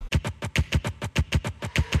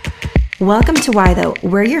Welcome to Why Though.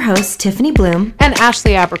 We're your hosts, Tiffany Bloom and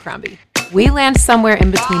Ashley Abercrombie. We land somewhere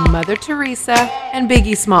in between Mother Teresa and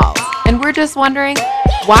Biggie Smalls, and we're just wondering,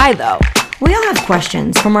 why though? We all have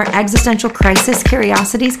questions, from our existential crisis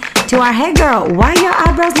curiosities to our, hey girl, why your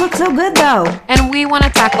eyebrows look so good though? And we want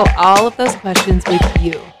to tackle all of those questions with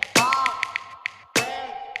you.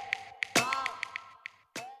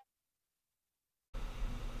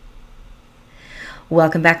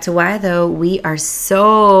 Welcome back to Why Though. We are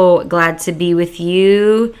so glad to be with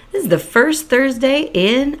you. This is the first Thursday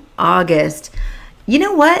in August. You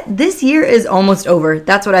know what? This year is almost over.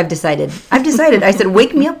 That's what I've decided. I said,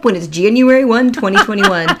 wake me up when it's January 1,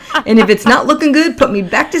 2021. And if it's not looking good, put me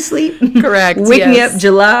back to sleep. Correct. Wake me up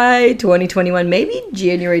July 2021, maybe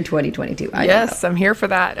January 2022. Yes, I'm here for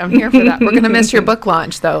that. We're going to miss your book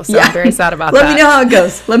launch, though, so I'm very sad about that. Let me know how it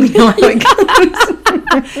goes.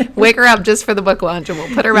 Wake her up just for the book launch, and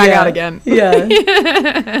we'll put her back out again. Yeah.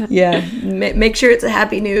 Make sure it's a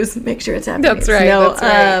happy news. That's right.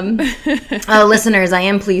 Listeners, I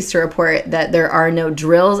am pleased to report that there are no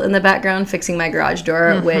drills in the background fixing my garage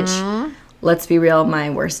door, which, let's be real, my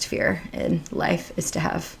worst fear in life is to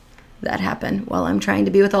have that happen while I'm trying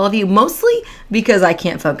to be with all of you, mostly because I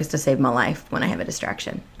can't focus to save my life when I have a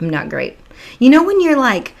distraction. I'm not great. You know when you're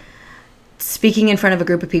like speaking in front of a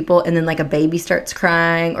group of people and then like a baby starts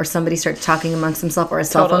crying or somebody starts talking amongst themselves or a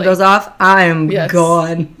cell phone goes off, I'm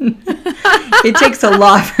gone. It takes a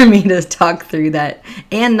lot for me to talk through that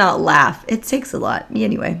and not laugh. It takes a lot.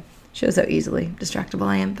 Anyway, shows how easily distractible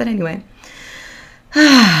I am. But anyway.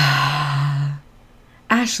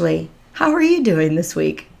 Ashley, how are you doing this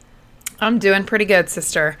week? I'm doing pretty good,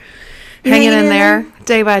 sister. Hanging in there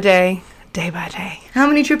day by day. How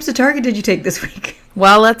many trips to Target did you take this week?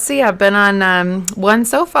 Well, let's see. I've been on one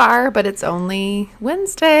so far, but it's only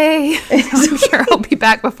Wednesday. I'm sure I'll be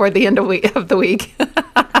back before the end of the week.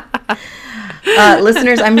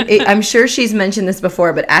 Listeners, I'm sure she's mentioned this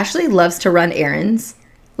before, but Ashley loves to run errands.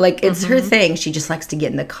 Like, it's her thing. She just likes to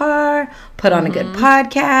get in the car, put on a good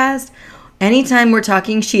podcast. Anytime we're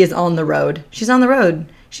talking, she is on the road. She's on the road.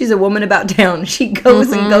 She's a woman about town. She goes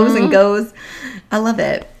and goes and goes. I love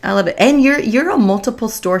it. And you're a multiple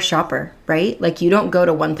store shopper, right? Like, you don't go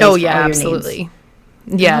to one place for all your absolutely.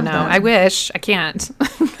 needs. Yeah, no, I wish. I can't.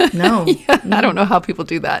 No. I don't know how people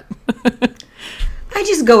do that. I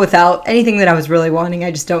just go without anything that I was really wanting.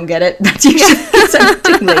 I just don't get it. That's usually because I'm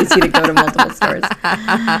too lazy to go to multiple stores.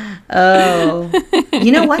 Oh.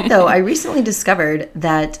 You know what, though? I recently discovered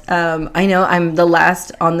that I know I'm the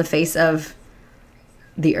last on the face of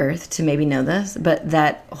the earth to maybe know this, but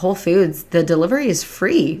that Whole Foods, the delivery is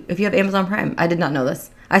free if you have Amazon Prime. I did not know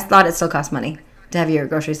this. I thought it still cost money to have your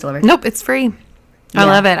groceries delivered. Nope, it's free. I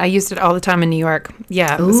love it. I used it all the time in New York.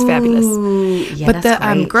 Yeah, it was fabulous. Yeah, but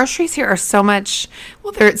the groceries here are so much,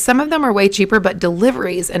 some of them are way cheaper, but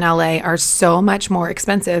deliveries in LA are so much more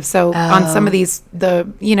expensive. So on some of these,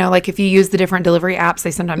 like if you use the different delivery apps,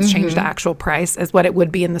 they sometimes change the actual price as what it would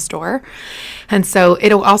be in the store. And so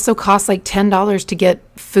it'll also cost like $10 to get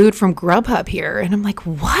food from Grubhub here. And I'm like,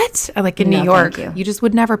 what? Like in New York, you just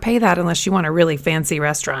would never pay that unless you want a really fancy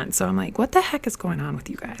restaurant. So I'm like, what the heck is going on with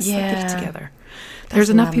you guys? Yeah. Like, get it together. There's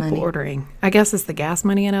enough people ordering. I guess it's the gas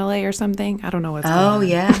money in LA or something. I don't know what's going on. Oh,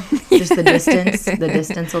 yeah. Just the distance. The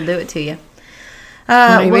distance will do it to you.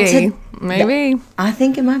 Maybe. I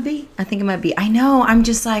think it might be. I know. I'm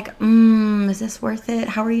just like, is this worth it?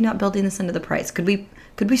 How are you not building this into the price? Could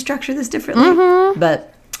we structure this differently?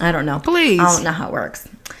 But I don't know. Please. I don't know how it works.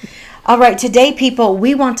 All right. Today, people,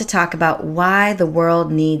 we want to talk about why the world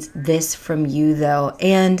needs this from you, though.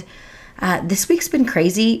 And this week's been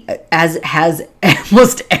crazy, as has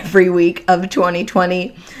almost every week of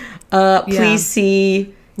 2020. Please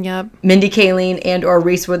see Mindy Kaling and or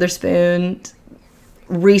Reese Witherspoon's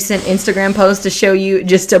recent Instagram post to show you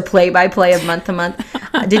just a play-by-play of month to month.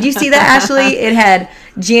 Did you see that, Ashley? It had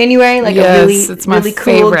January, a really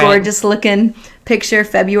cool, gorgeous looking picture.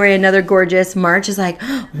 February, another gorgeous. March is like,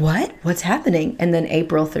 what's happening? And then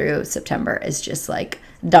April through September is just like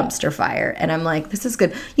dumpster fire. And I'm like, this is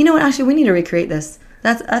good. You know what, Ashley, we need to recreate this.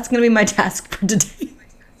 That's gonna be my task for today.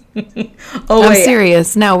 I'm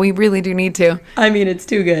serious. No, we really do need to. I mean, it's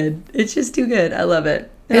too good. It's just too good. I love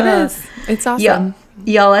it. It is. It's awesome.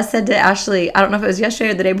 Y'all, I said to Ashley, I don't know if it was yesterday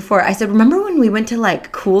or the day before, I said, remember when we went to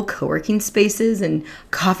like cool co-working spaces and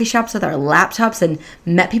coffee shops with our laptops and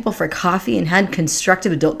met people for coffee and had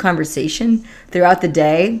constructive adult conversation throughout the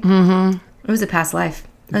day? Mm-hmm. It was a past life.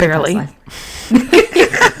 Barely.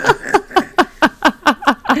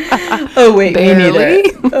 Oh, wait, barely.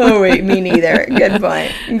 Me neither. Good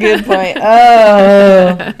point.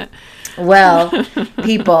 Oh. Well,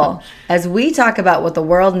 people, as we talk about what the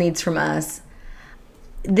world needs from us,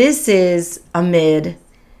 this is amid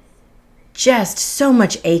just so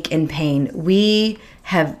much ache and pain. We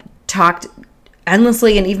have talked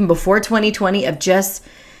endlessly, and even before 2020, of just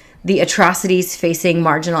the atrocities facing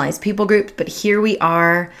marginalized people groups. But here we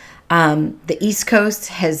are. The East Coast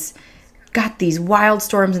has got these wild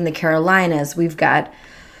storms in the Carolinas. We've got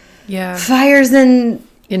fires in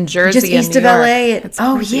Jersey, just east of LA.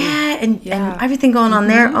 And everything going on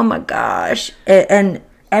there. Oh my gosh. And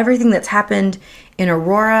everything that's happened in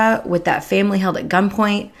Aurora with that family held at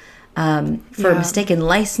gunpoint for a mistaken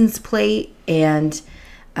license plate, and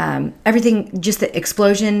everything, just the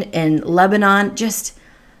explosion in Lebanon. Just,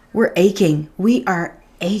 we're aching. We are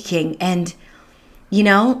aching. And, you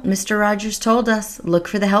know, Mr. Rogers told us, look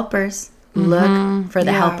for the helpers. Look for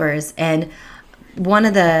the helpers. And one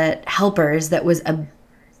of the helpers that was a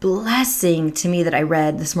blessing to me that I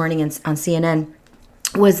read this morning on CNN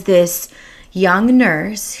was this young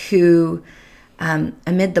nurse who,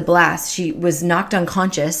 amid the blast, she was knocked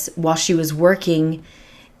unconscious while she was working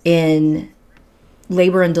in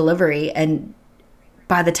labor and delivery. And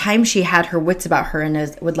by the time she had her wits about her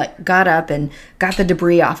and got up and got the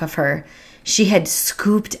debris off of her, she had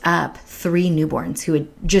scooped up 3 newborns who had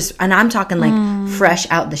just, and I'm talking like fresh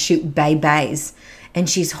out the chute babies, and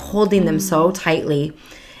she's holding them so tightly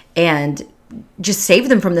and just saved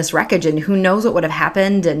them from this wreckage. And who knows what would have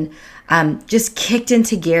happened, and just kicked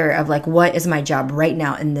into gear of like, what is my job right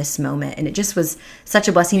now in this moment? And it just was such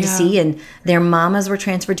a blessing to see. And their mamas were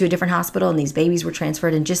transferred to a different hospital, and these babies were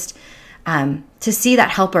transferred. And just to see that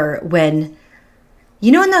helper when,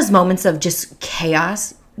 you know, in those moments of just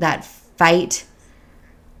chaos, that fight,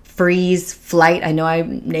 freeze, flight. I know I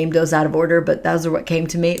named those out of order, but those are what came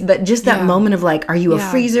to me. But just that moment of like, are you a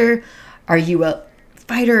freezer? Are you a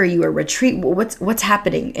fighter? Are you a retreat? What's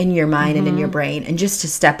happening in your mind and in your brain? And just to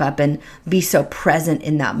step up and be so present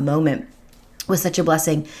in that moment was such a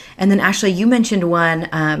blessing. And then Ashley, you mentioned one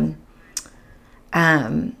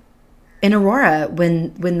in Aurora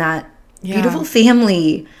when that beautiful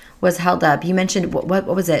family was held up. You mentioned, what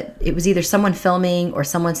was it? It was either someone filming or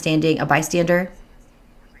someone standing, a bystander.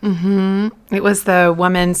 It was the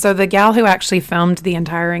woman. So the gal who actually filmed the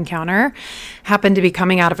entire encounter happened to be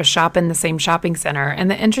coming out of a shop in the same shopping center. And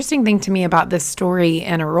the interesting thing to me about this story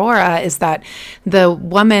in Aurora is that the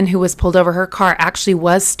woman who was pulled over, her car actually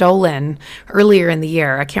was stolen earlier in the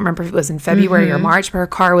year. I can't remember if it was in February or March, but her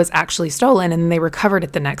car was actually stolen, and they recovered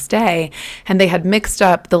it the next day. And they had mixed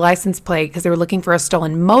up the license plate because they were looking for a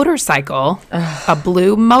stolen motorcycle, a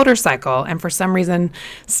blue motorcycle, and for some reason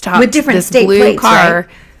stopped with different this state blue plates, car.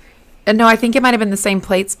 right? No, I think it might have been the same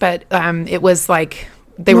plates, but it was like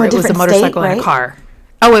it was a motorcycle and a car.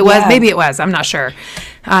 Oh, it was. Maybe it was. I'm not sure.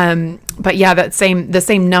 But yeah, the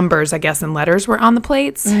same numbers, I guess, and letters were on the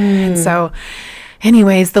plates. And so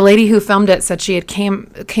anyways, the lady who filmed it said she had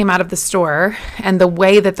came out of the store, and the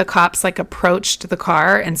way that the cops like approached the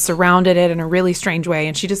car and surrounded it in a really strange way,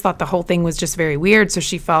 and she just thought the whole thing was just very weird. So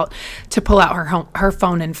she felt to pull out her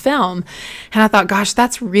phone and film. And I thought, gosh,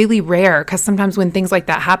 that's really rare, because sometimes when things like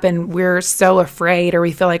that happen, we're so afraid, or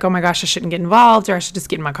we feel like, oh my gosh, I shouldn't get involved, or I should just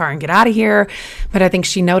get in my car and get out of here. But I think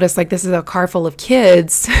she noticed, like, this is a car full of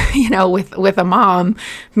kids, you know, with a mom.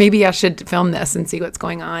 Maybe I should film this and see what's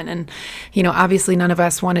going on. And, you know, obviously none of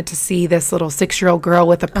us wanted to see this little 6-year-old girl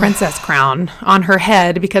with a princess crown on her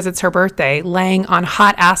head because it's her birthday, laying on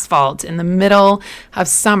hot asphalt in the middle of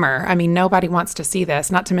summer. I mean, nobody wants to see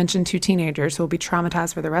this, not to mention 2 teenagers who will be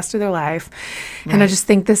traumatized for the rest of their life. Right. And I just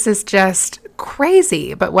think this is just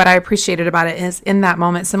crazy. But what I appreciated about it is, in that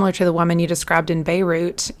moment, similar to the woman you described in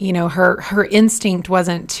Beirut, you know, her instinct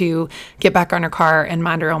wasn't to get back on her car and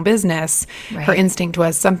mind her own business. Right. Her instinct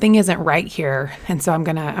was, something isn't right here, and so I'm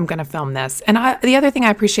gonna film this. And the other thing I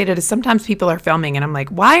appreciated is sometimes people are filming and I'm like,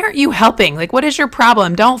 why aren't you helping? Like, what is your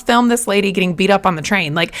problem? Don't film this lady getting beat up on the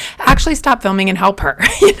train. Like, actually stop filming and help her.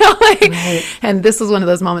 You know, like, right. And this was one of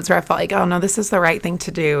those moments where I felt like, oh no, this is the right thing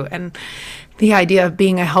to do. And the idea of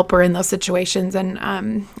being a helper in those situations,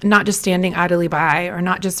 and not just standing idly by, or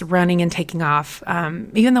not just running and taking off.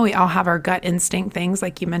 Even though we all have our gut instinct things,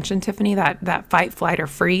 like you mentioned, Tiffany, that fight, flight, or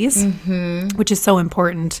freeze, which is so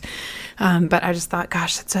important. But I just thought,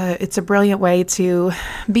 gosh, it's a brilliant way to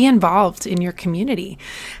be involved in your community.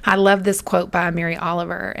 I love this quote by Mary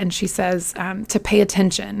Oliver, and she says, to pay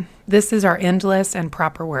attention. This is our endless and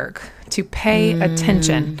proper work. to pay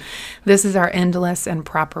attention. This is our endless and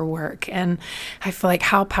proper work. And I feel like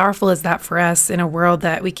how powerful is that for us in a world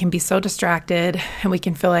that we can be so distracted and we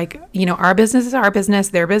can feel like, our business is our business,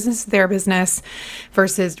 their business is their business,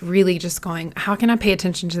 versus really just going, how can I pay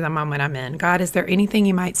attention to the moment I'm in? God, is there anything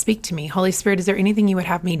you might speak to me? Holy Spirit, is there anything you would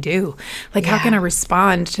have me do? Like, how can I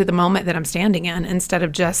respond to the moment that I'm standing in instead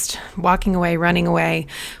of just walking away, running away,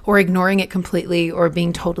 or ignoring it completely, or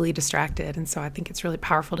being totally distracted? And so I think it's really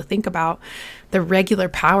powerful to think about the regular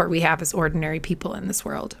power we have as ordinary people in this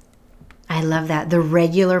world. I love that. The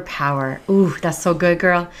regular power. Ooh, that's so good,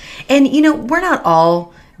 girl. And, we're not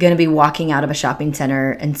all going to be walking out of a shopping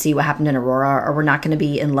center and see what happened in Aurora, or we're not going to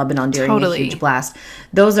be in Lebanon during a huge blast.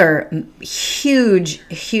 Those are huge,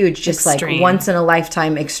 just extreme. Like once in a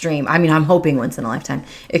lifetime extreme. I mean, I'm hoping once in a lifetime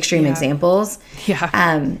extreme examples.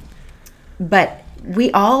 Yeah. But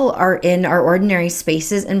we all are in our ordinary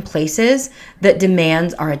spaces and places that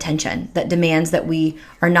demands our attention, that demands that we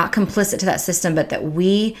are not complicit to that system, but that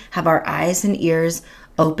we have our eyes and ears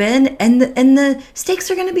open, and the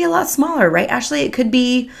stakes are going to be a lot smaller, right, Ashley? It could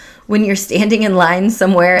be when you're standing in line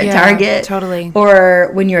somewhere at Target, totally,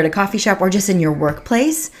 or when you're at a coffee shop, or just in your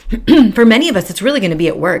workplace. For many of us, it's really going to be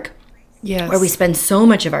at work, where we spend so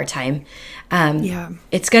much of our time.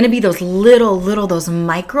 It's going to be those those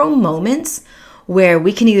micro moments where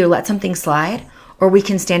we can either let something slide, or we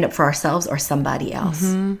can stand up for ourselves or somebody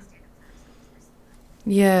else.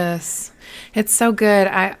 Yes. It's so good.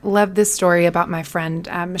 I love this story about my friend,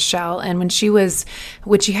 Michelle. And when she has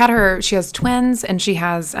twins and she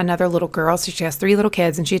has another little girl. So she has 3 little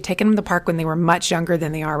kids, and she had taken them to the park when they were much younger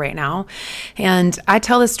than they are right now. And I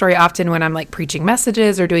tell this story often when I'm like preaching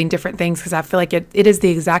messages or doing different things, because I feel like it is the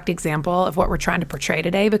exact example of what we're trying to portray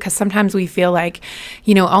today. Because sometimes we feel like,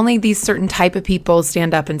 only these certain type of people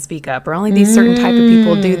stand up and speak up, or only these certain type of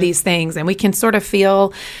people do these things. And we can sort of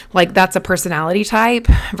feel like that's a personality type,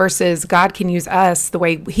 versus God can use us the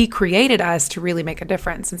way he created us to really make a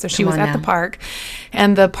difference. And so she was at the park,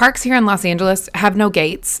 and the parks here in Los Angeles have no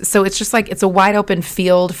gates. So it's just like, it's a wide open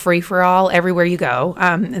field, free for all everywhere you go.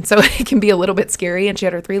 And so it can be a little bit scary. And she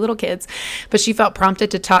had her 3 little kids, but she felt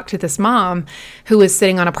prompted to talk to this mom who was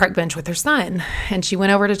sitting on a park bench with her son. And she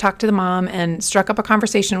went over to talk to the mom and struck up a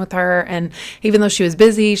conversation with her. And even though she was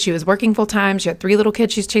busy, she was working full time, she had 3 little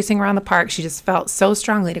kids she's chasing around the park, she just felt so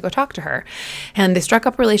strongly to go talk to her. And they struck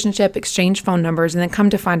up a relationship, exchanged phone numbers, and then come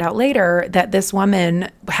to find out later that this woman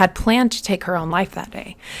had planned to take her own life that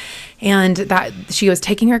day. And that she was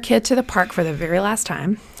taking her kid to the park for the very last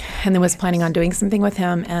time, and then was planning on doing something with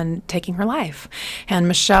him and taking her life. And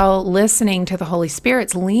Michelle, listening to the Holy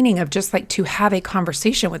Spirit's leaning of just like to have a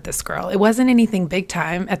conversation with this girl. It wasn't anything big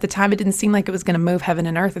time. At the time, it didn't seem like it was going to move heaven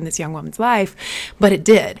and earth in this young woman's life, but it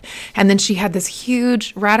did. And then she had this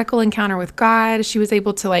huge radical encounter with God. She was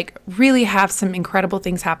able to like really have some incredible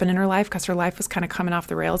things happen in her life, because her life was kind of coming off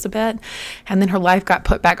the rails a bit. And then her life got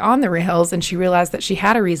put back on the rails, and she realized that she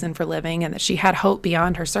had a reason for living and that she had hope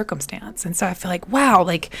beyond her circumstance. And so I feel like, wow,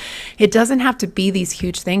 like it doesn't have to be these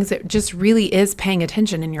huge things. It just really is paying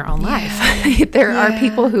attention in your own life. There are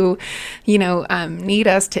people who, need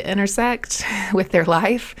us to intersect with their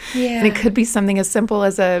life. And it could be something as simple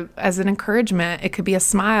as an encouragement. It could be a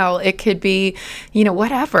smile. It could be,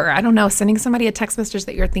 whatever. I don't know, sending somebody a text message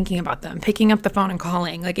that you're thinking about them, picking up the phone and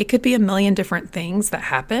calling. Like, it could be a million different things that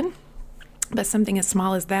happen. But something as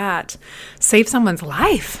small as that saves someone's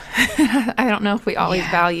life. I don't know if we always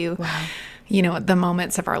value, the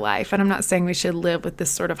moments of our life. And I'm not saying we should live with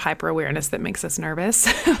this sort of hyper awareness that makes us nervous,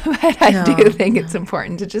 but I do think it's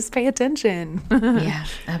important to just pay attention. Yeah,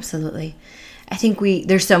 absolutely. I think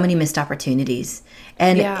there's so many missed opportunities,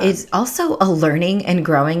 and it's also a learning and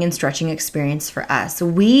growing and stretching experience for us.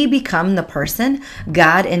 We become the person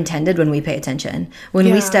God intended when we pay attention,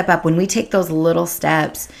 when we step up, when we take those little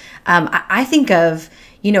steps. I think of,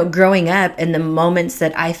 growing up and the moments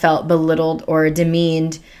that I felt belittled or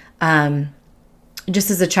demeaned,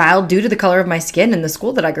 just as a child due to the color of my skin in the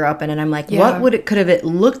school that I grew up in. And I'm like, what could have it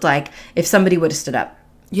looked like if somebody would have stood up?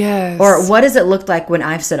 Yes. Or what does it look like when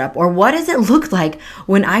I've stood up? Or what does it look like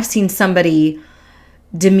when I've seen somebody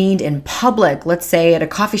demeaned in public, let's say at a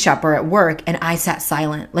coffee shop or at work, and I sat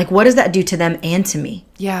silent? Like, what does that do to them and to me?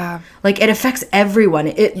 Yeah. Like, it affects everyone.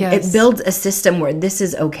 It builds a system where this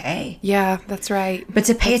is okay. Yeah, that's right. But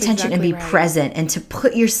to pay attention and be present, and to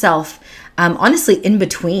put yourself, honestly, in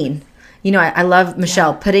between. I love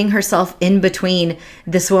Michelle putting herself in between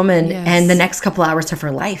this woman and the next couple hours of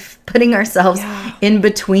her life, putting ourselves in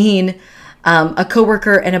between a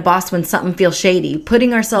coworker and a boss when something feels shady,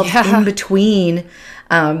 putting ourselves in between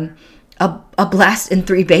a a blast and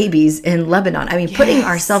 3 babies in Lebanon. I mean, putting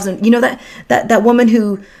ourselves in, that woman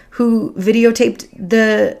who videotaped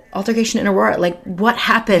the altercation in Aurora. Like, what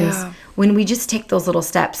happens when we just take those little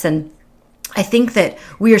steps? And I think that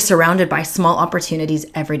we are surrounded by small opportunities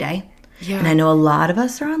every day. Yeah. And I know a lot of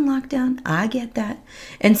us are on lockdown. I get that.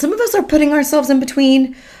 And some of us are putting ourselves in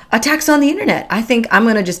between attacks on the internet. I think I'm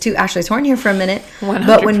going to just toot Ashley's horn here for a minute.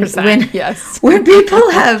 100%. But when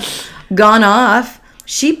people have gone off,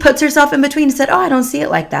 she puts herself in between and said, oh, I don't see it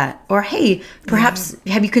like that. Or, hey, perhaps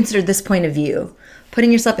have you considered this point of view?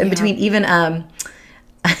 Putting yourself in between. Even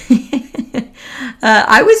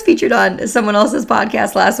I was featured on someone else's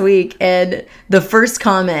podcast last week, and the first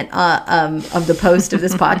comment of the post of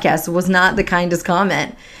this podcast was not the kindest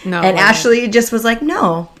comment. No, and Ashley just was like,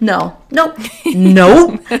 no, not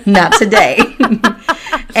today.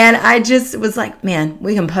 And I just was like, man,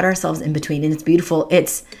 we can put ourselves in between, and it's beautiful.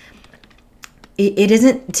 It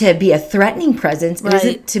isn't to be a threatening presence. It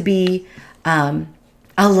isn't to be a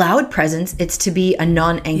loud presence. It's to be a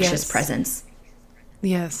non-anxious presence.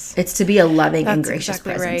 Yes. It's to be a loving and gracious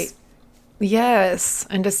presence. Right. Yes.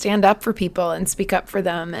 And to stand up for people and speak up for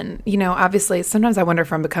them. And, obviously, sometimes I wonder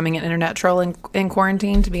if I'm becoming an internet troll in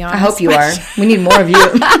quarantine, to be honest. I hope you are. We need more of you.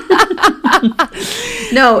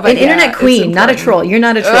 No, an internet queen, not a troll. You're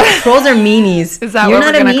not a troll. Trolls are meanies. Is that what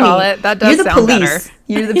we're going to call it? That does sound better.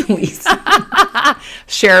 You're the police.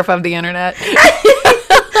 Sheriff of the internet.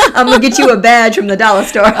 I'm going to get you a badge from the dollar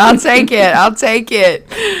store. I'll take it.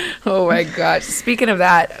 Oh, my gosh. Speaking of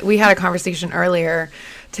that, we had a conversation earlier,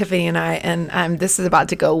 Tiffany and I, and this is about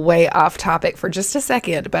to go way off topic for just a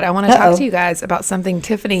second, but I want to talk to you guys about something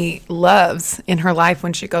Tiffany loves in her life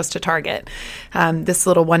when she goes to Target. This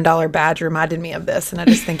little $1 badge reminded me of this, and I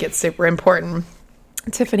just think it's super important.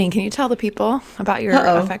 Tiffany, can you tell the people about your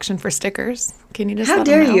affection for stickers? Can you just How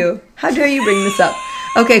dare you bring this up?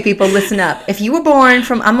 Okay, people, listen up. If you were born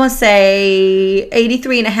from, I'm going to say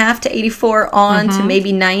 83 and a half to 84 on to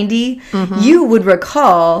maybe 90, you would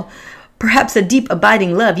recall perhaps a deep,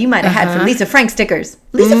 abiding love you might have had for Lisa Frank stickers.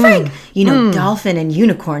 Lisa Frank, dolphin and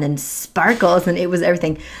unicorn and sparkles, and it was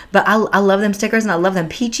everything. But I love them stickers, and I love them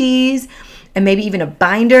peaches. And maybe even a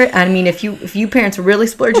binder. I mean, if you parents were really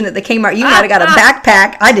splurging at the Kmart, you might have got a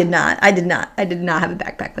backpack. I did not have a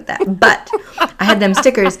backpack with that. But I had them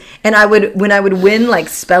stickers, and when I would win like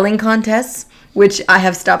spelling contests, which I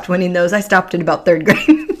have stopped winning those. I stopped in about 3rd grade.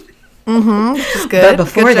 Which is good. But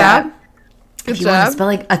before that, if you want to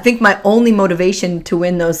spelling, I think my only motivation to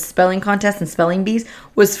win those spelling contests and spelling bees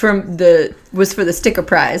was for the sticker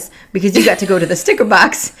prize, because you got to go to the sticker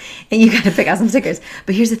box and you got to pick out some stickers.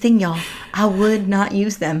 But here's the thing, y'all. I would not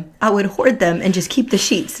use them. I would hoard them and just keep the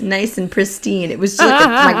sheets nice and pristine. It was just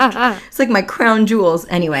it's like my crown jewels.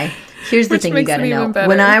 Anyway, here's the thing you got to know.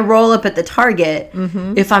 When I roll up at the Target,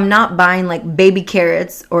 if I'm not buying like baby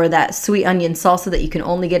carrots or that sweet onion salsa that you can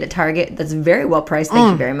only get at Target, that's very well priced.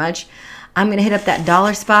 Thank you very much. I'm going to hit up that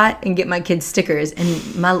dollar spot and get my kids stickers.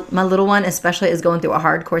 And my little one especially is going through a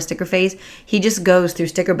hardcore sticker phase. He just goes through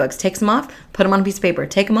sticker books, takes them off, put them on a piece of paper,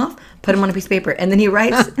 take them off, put them on a piece of paper. And then he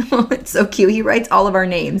writes, it's so cute, he writes all of our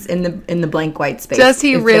names in the blank white space. Does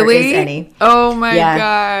he really? There is any. Oh my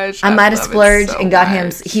gosh. I might have splurged and got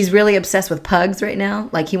him. He's really obsessed with pugs right now.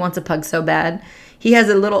 Like, he wants a pug so bad. He has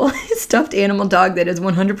a little stuffed animal dog that is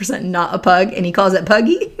 100% not a pug, and he calls it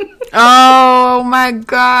Puggy. Oh my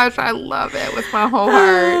gosh, I love it with my whole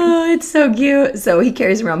heart. Oh, it's so cute. So he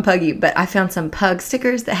carries around Puggy, but I found some pug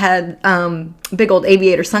stickers that had big old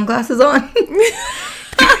aviator sunglasses on.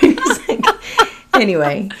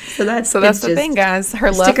 Anyway, so that's the thing, guys.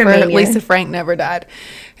 Her love for Lisa Frank never died.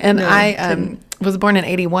 And no, I was born in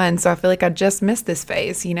 81, so I feel like I just missed this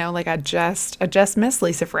phase, like I just missed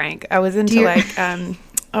Lisa Frank. I was into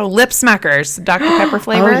lip smackers, Dr. Pepper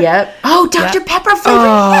flavor. Oh, yep. Oh, Dr. Pepper flavor.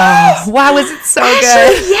 Oh, yes. Why was it so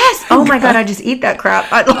good? Yes. Oh my God, I just eat that crap.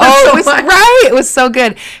 It was so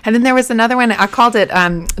good. And then there was another one. I called it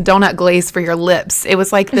donut glaze for your lips. It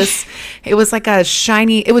was like this. It was like a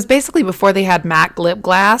shiny. It was basically before they had MAC lip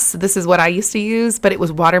gloss. This is what I used to use, but it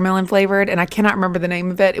was watermelon flavored, and I cannot remember the name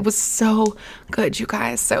of it. It was so good, you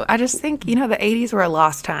guys. So I just think the 80s were a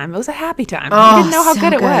lost time. It was a happy time. You didn't know how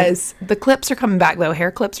good it was. The clips are coming back though.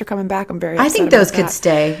 Hair clips are coming back. I'm very upset. I think those could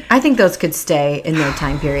stay. I think those could stay in their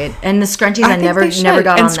time period. And the scrunchies, I never got on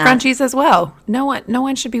that. And scrunchies as well. No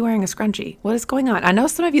one should be wearing a scrunchie. What is going on? I know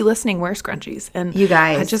some of you listening wear scrunchies, and you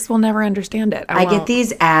guys, I just will never understand it. I get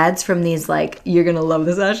these ads from these, like, you're gonna love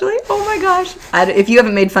this, Ashley. Oh my gosh! If you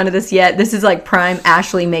haven't made fun of this yet, this is like prime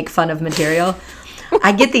Ashley make fun of material.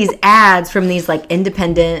 I get these ads from these like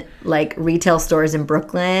independent like retail stores in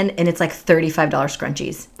Brooklyn, and it's like $35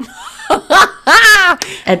 scrunchies.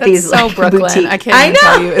 at these so like Brooklyn. boutique. I can't even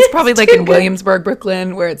tell you. It's probably like in Williamsburg,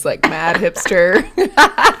 Brooklyn, where it's like mad hipster.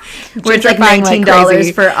 Where it's like Gentrifying $19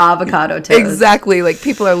 crazy. for avocado toast. Exactly. Like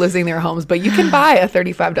people are losing their homes, but you can buy a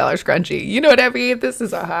 $35 scrunchie. You know what I mean? This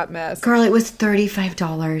is a hot mess. Girl, it was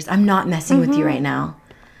 $35. I'm not messing with you right now.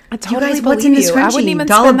 I totally guys, believe what's in this you. I wouldn't scrunchie? even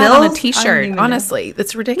Dollar spend that on a bills? I don't t-shirt. even know. Honestly,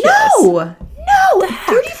 it's ridiculous. No,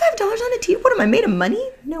 $35 on a tea. What am I made of money?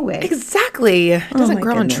 No way. Exactly. It doesn't my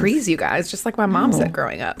grow on goodness. trees, you guys. Just like my mom said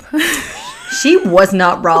growing up. She was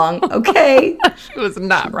not wrong. Okay, She was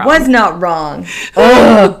not wrong. was not wrong.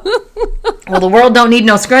 Ugh. Well, the world don't need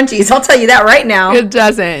no scrunchies. I'll tell you that right now. It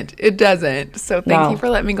doesn't. It doesn't. So thank No. you for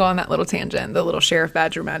letting me go on that little tangent. The little sheriff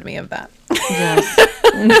badge reminded me of that.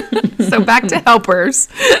 Yes. So back to helpers.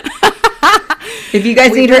 If you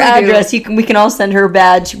guys need her really do. address, we can all send her a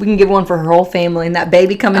badge. We can give one for her whole family and that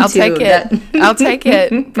baby coming I'll too. take it. That- I'll take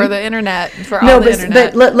it for the internet. For No, all the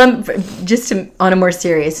but internet. just on a more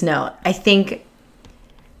serious note, I think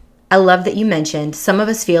I love that you mentioned some of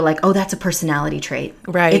us feel like, oh, that's a personality trait.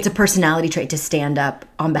 Right. It's a personality trait to stand up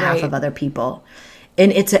on behalf Right. of other people.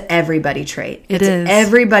 And it's an everybody trait. It It's is. an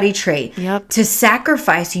everybody trait. Yep. To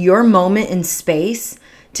sacrifice your moment in space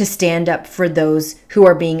to stand up for those who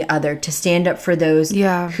are being othered, to stand up for those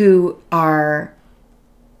Yeah. who are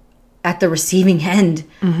at the receiving end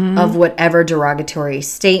Mm-hmm. of whatever derogatory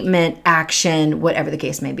statement, action, whatever the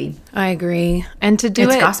case may be. I agree. And to do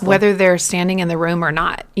It's it gospel. whether they're standing in the room or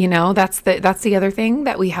not. You know, that's the other thing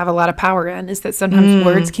that we have a lot of power in, is that sometimes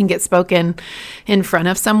words can get spoken in front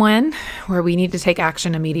of someone where we need to take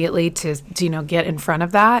action immediately to get in front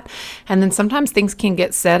of that. And then sometimes things can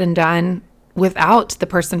get said and done without the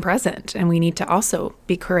person present, and we need to also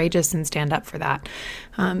be courageous and stand up for that,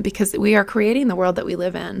 because we are creating the world that we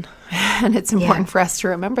live in, and it's important for us to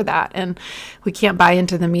remember that. And we can't buy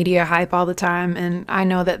into the media hype all the time, and I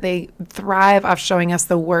know that they thrive off showing us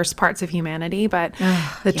the worst parts of humanity, but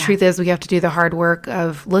the truth is we have to do the hard work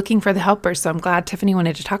of looking for the helpers. So I'm glad Tiffany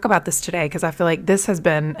wanted to talk about this today, because I feel like this has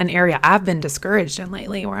been an area I've been discouraged in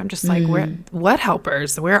lately, where I'm just like, what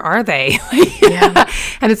helpers? Where are they?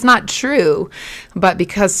 And it's not true. But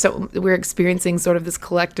because we're experiencing sort of this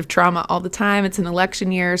collective trauma all the time, it's an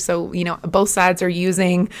election year. So, both sides are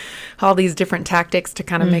using all these different tactics to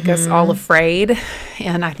kind of make us all afraid.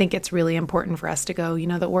 And I think it's really important for us to go,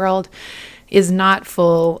 the world is not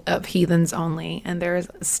full of heathens only. And there is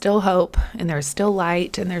still hope, and there's still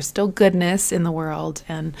light, and there's still goodness in the world.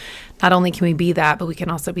 And not only can we be that, but we can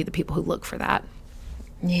also be the people who look for that.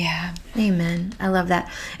 Yeah. Amen. I love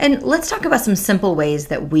that. And let's talk about some simple ways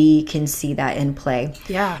that we can see that in play.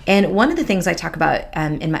 Yeah. And one of the things I talk about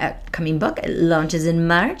in my upcoming book, it launches in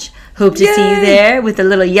March. Hope to see you there with a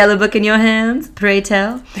little yellow book in your hands. Pray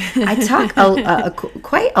tell. I talk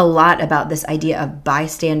quite a lot about this idea of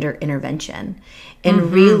bystander intervention.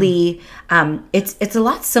 And really, it's a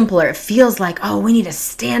lot simpler. It feels like, oh, we need to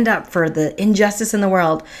stand up for the injustice in the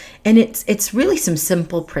world. And it's really some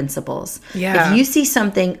simple principles. Yeah. If you see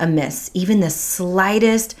something amiss, even the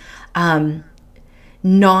slightest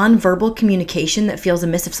non-verbal communication that feels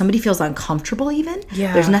amiss, if somebody feels uncomfortable even,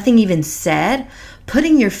 there's nothing even said,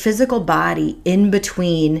 putting your physical body in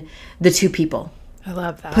between the two people. I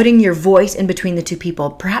love that. Putting your voice in between the two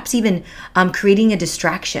people, perhaps even creating a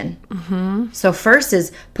distraction. So first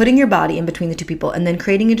is putting your body in between the two people, and then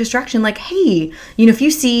creating a distraction like, hey, if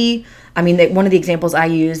you see, one of the examples I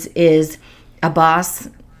use is a boss,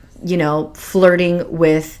 flirting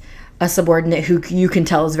with a subordinate who you can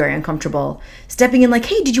tell is very uncomfortable, stepping in like,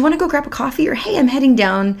 hey, did you want to go grab a coffee? Or, hey, I'm heading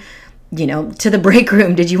down, to the break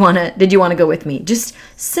room. Did you want to go with me? Just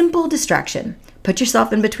simple distraction. Put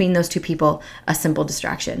yourself in between those two people, a simple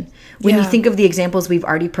distraction. When you think of the examples we've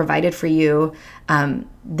already provided for you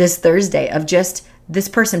this Thursday of just this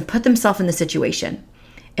person put themselves in the situation.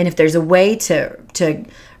 And if there's a way to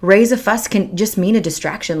raise a fuss, can just mean a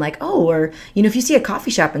distraction, like, oh, or, if you see a coffee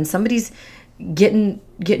shop and somebody's getting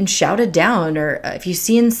shouted down, or if you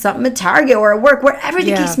see in something at Target or at work, wherever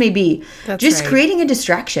the case may be, just creating a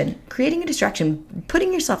distraction, putting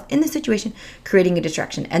yourself in the situation, creating a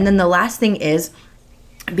distraction. And then the last thing is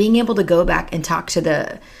being able to go back and talk to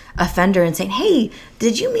the offender and saying, hey,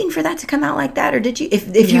 did you mean for that to come out like that? Or did you,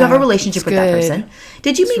 if you have a relationship with that person,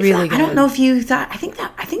 did you mean for that? I don't know if you thought, I think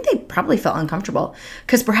they probably felt uncomfortable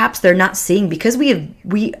because perhaps they're not seeing, because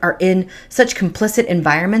we are in such complicit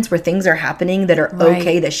environments where things are happening that are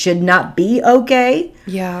okay, that should not be okay.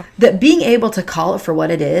 Yeah. That being able to call it for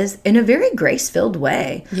what it is in a very grace-filled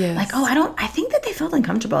way. Yes. Like, oh, I think that they felt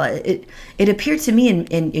uncomfortable. It appeared to me,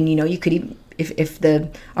 and you could even, if the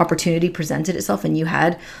opportunity presented itself and you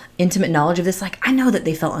had intimate knowledge of this, like, I know that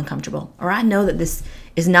they felt uncomfortable, or I know that this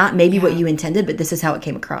is not maybe what you intended, but this is how it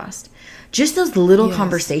came across. Just those little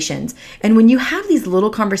conversations. And when you have these little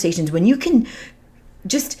conversations, when you can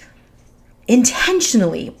just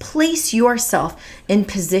intentionally place yourself in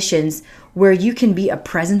positions where you can be a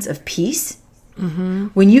presence of peace,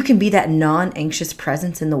 when you can be that non-anxious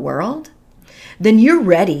presence in the world, then you're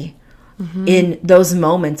ready in those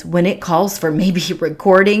moments when it calls for maybe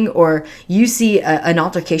recording, or you see an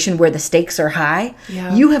altercation where the stakes are high.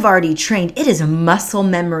 You have already trained. It is a muscle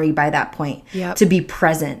memory by that point to be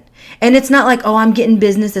present. And it's not like, oh, I'm getting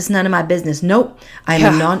business, it's none of my business. Nope. I'm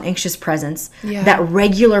a non-anxious presence. That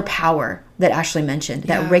regular power that Ashley mentioned,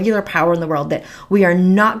 that regular power in the world that we are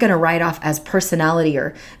not going to write off as personality,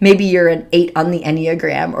 or maybe you're an 8 on the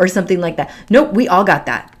Enneagram or something like that. Nope, we all got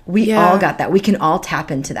that. We all got that. We can all tap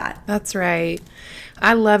into that. That's right.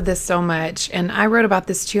 I love this so much. And I wrote about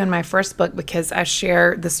this too in my first book, because I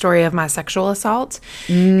share the story of my sexual assault.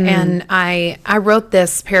 And I wrote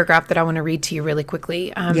this paragraph that I want to read to you really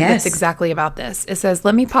quickly. It's exactly about this. It says,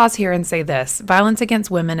 "Let me pause here and say this. Violence against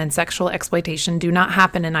women and sexual exploitation do not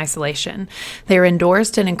happen in isolation. They are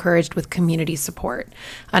endorsed and encouraged with community support.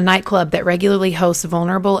 A nightclub that regularly hosts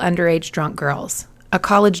vulnerable underage drunk girls. A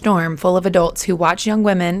college dorm full of adults who watch young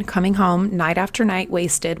women coming home night after night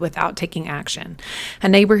wasted without taking action. A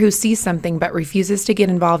neighbor who sees something but refuses to get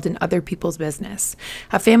involved in other people's business.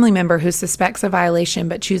 A family member who suspects a violation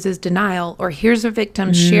but chooses denial or hears a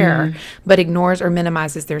victim share but ignores or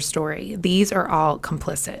minimizes their story. These are all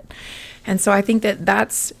complicit." And so I think that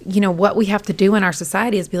that's, what we have to do in our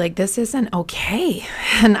society is be like, this isn't okay.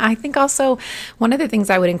 And I think also one of the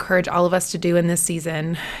things I would encourage all of us to do in this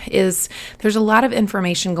season is there's a lot of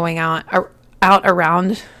information going out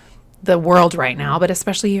around the world right now, but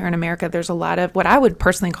especially here in America, there's a lot of what I would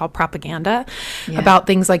personally call propaganda about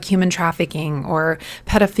things like human trafficking or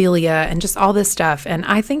pedophilia and just all this stuff. And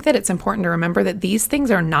I think that it's important to remember that these things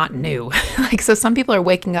are not new. So some people are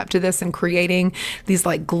waking up to this and creating these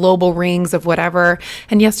like global rings of whatever.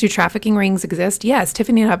 And yes, do trafficking rings exist? Yes,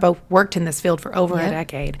 Tiffany and I both worked in this field for over a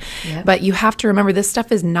decade. But you have to remember this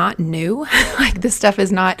stuff is not new. This stuff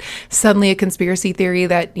is not suddenly a conspiracy theory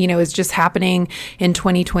that, is just happening in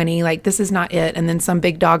 2020. This is not it. And then some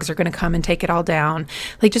big dogs are going to come and take it all down.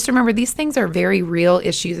 Just remember, these things are very real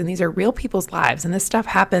issues and these are real people's lives. And this stuff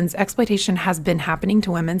happens. Exploitation has been happening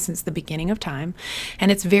to women since the beginning of time. And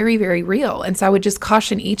it's very, very real. And so I would just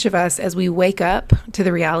caution each of us as we wake up to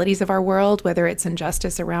the realities of our world, whether it's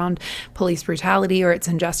injustice around police brutality, or it's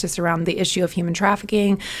injustice around the issue of human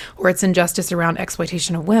trafficking, or it's injustice around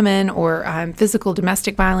exploitation of women, or physical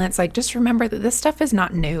domestic violence. Just remember that this stuff is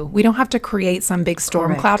not new. We don't have to create some big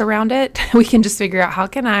storm cloud around it. We can just figure out, how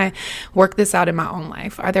can I work this out in my own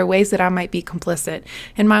life? Are there ways that I might be complicit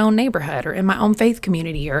in my own neighborhood, or in my own faith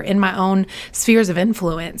community, or in my own spheres of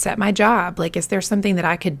influence at my job? Is there something that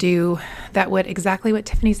I could do that would, exactly what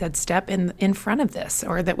Tiffany said, step in front of this,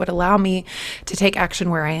 or that would allow me to take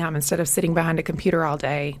action where I am instead of sitting behind a computer all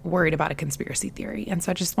day worried about a conspiracy theory? And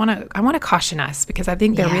so I want to caution us, because I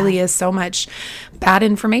think there really is so much bad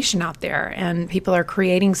information out there, and people are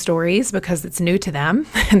creating stories because it's new to them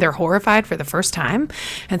and they're horrified for the first time.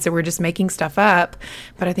 And so we're just making stuff up.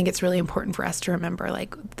 But I think it's really important for us to remember,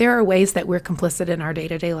 there are ways that we're complicit in our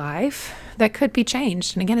day-to-day life that could be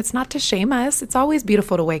changed. And again, it's not to shame us. It's always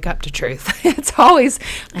beautiful to wake up to truth. It's always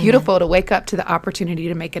beautiful to wake up to the opportunity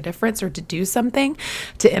to make a difference, or to do something,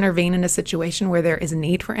 to intervene in a situation where there is a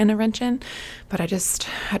need for intervention. But I just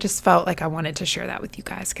felt like I wanted to share that with you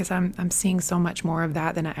guys, because I'm seeing so much more of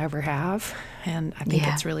that than I ever have. And I think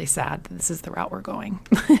it's really sad that this is the route we're going.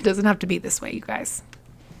 It doesn't have to be this way, you guys.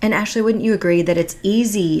 And Ashley, wouldn't you agree that it's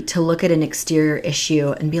easy to look at an exterior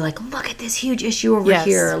issue and be like, look at this huge issue over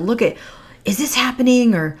here. Look at, is this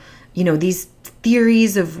happening? Or, these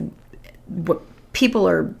theories of what people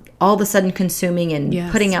are all of a sudden consuming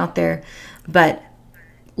and putting out there. But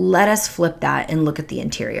let us flip that and look at the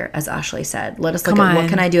interior, as Ashley said. Let us look at what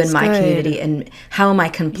can I do in my community, and how am I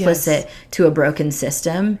complicit to a broken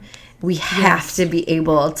system? We have to be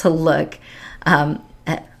able to look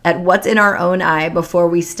at what's in our own eye before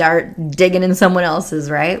we start digging in someone else's,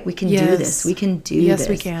 right? We can do this. We can do this. Yes,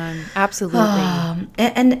 we can. Absolutely.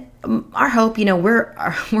 And our hope, we're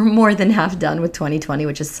more than half done with 2020,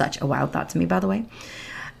 which is such a wild thought to me, by the way.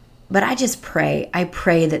 But I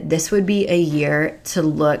pray that this would be a year to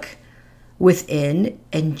look within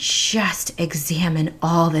and just examine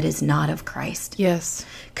all that is not of Christ. Yes.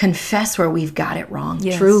 Confess where we've got it wrong.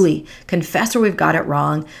 Yes. Truly. Confess where we've got it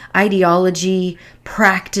wrong. Ideology,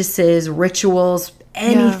 practices, rituals,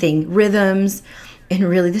 anything, rhythms. And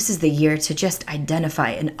really, this is the year to just identify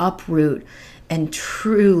and uproot and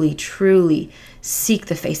truly, truly seek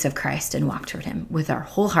the face of Christ and walk toward him with our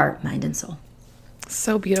whole heart, mind, and soul.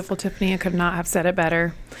 So beautiful, Tiffany. I could not have said it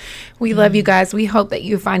better. We love you guys. We hope that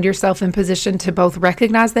you find yourself in position to both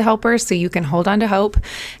recognize the helper so you can hold on to hope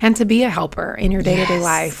and to be a helper in your day-to-day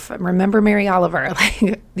life. Remember Mary Oliver,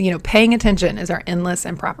 paying attention is our endless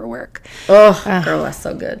and proper work. Oh, girl, that's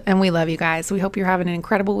so good. And we love you guys. We hope you're having an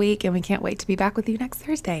incredible week, and we can't wait to be back with you next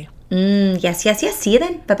Thursday. Yes. See you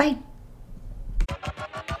then. Bye-bye.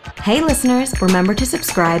 Hey, listeners, remember to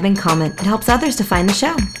subscribe and comment. It helps others to find the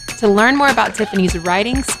show. To learn more about Tiffany's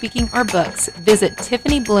writing, speaking, or books, visit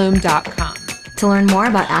TiffanyBloom.com. To learn more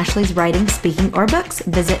about Ashley's writing, speaking, or books,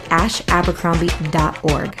 visit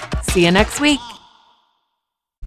ashabercrombie.org. See you next week.